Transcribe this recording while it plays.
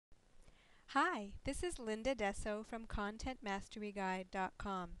Hi, this is Linda Desso from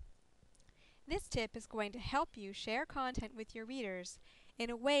ContentMasteryGuide.com. This tip is going to help you share content with your readers in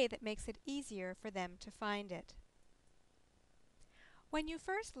a way that makes it easier for them to find it. When you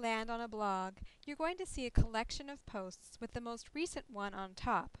first land on a blog, you're going to see a collection of posts with the most recent one on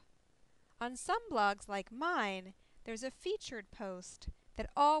top. On some blogs like mine, there's a featured post that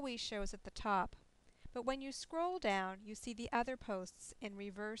always shows at the top. But when you scroll down, you see the other posts in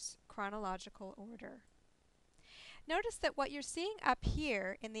reverse chronological order. Notice that what you're seeing up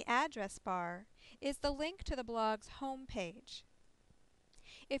here in the address bar is the link to the blog's home page.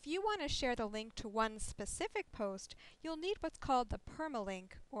 If you want to share the link to one specific post, you'll need what's called the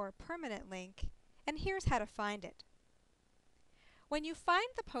permalink or permanent link, and here's how to find it. When you find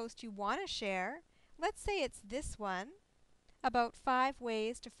the post you want to share, let's say it's this one, about 5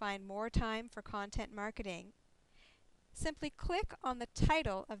 ways to find more time for content marketing, simply click on the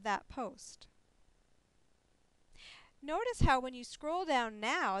title of that post. Notice how when you scroll down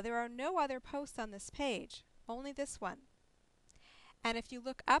now, there are no other posts on this page, only this one. And if you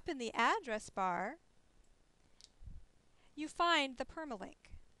look up in the address bar, you find the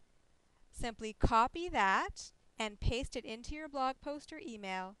permalink. Simply copy that and paste it into your blog post or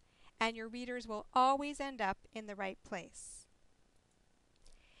email, and your readers will always end up in the right place.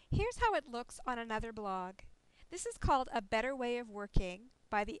 Here's how it looks on another blog. This is called A Better Way of Working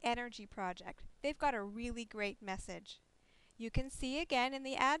by the Energy Project. They've got a really great message. You can see again in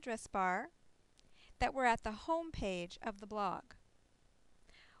the address bar that we're at the home page of the blog.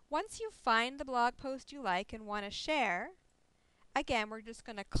 Once you find the blog post you like and want to share, again, we're just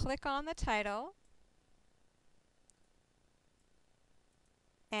going to click on the title,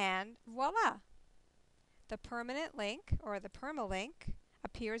 and voila! The permanent link, or the permalink,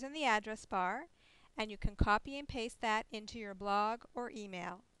 appears in the address bar, and you can copy and paste that into your blog or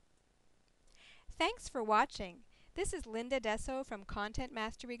email. Thanks for watching. This is Linda Desso from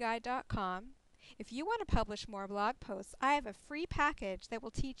ContentMasteryGuide.com. If you want to publish more blog posts, I have a free package that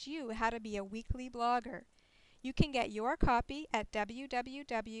will teach you how to be a weekly blogger. You can get your copy at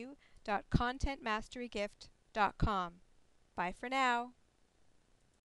www.contentmasterygift.com. Bye for now.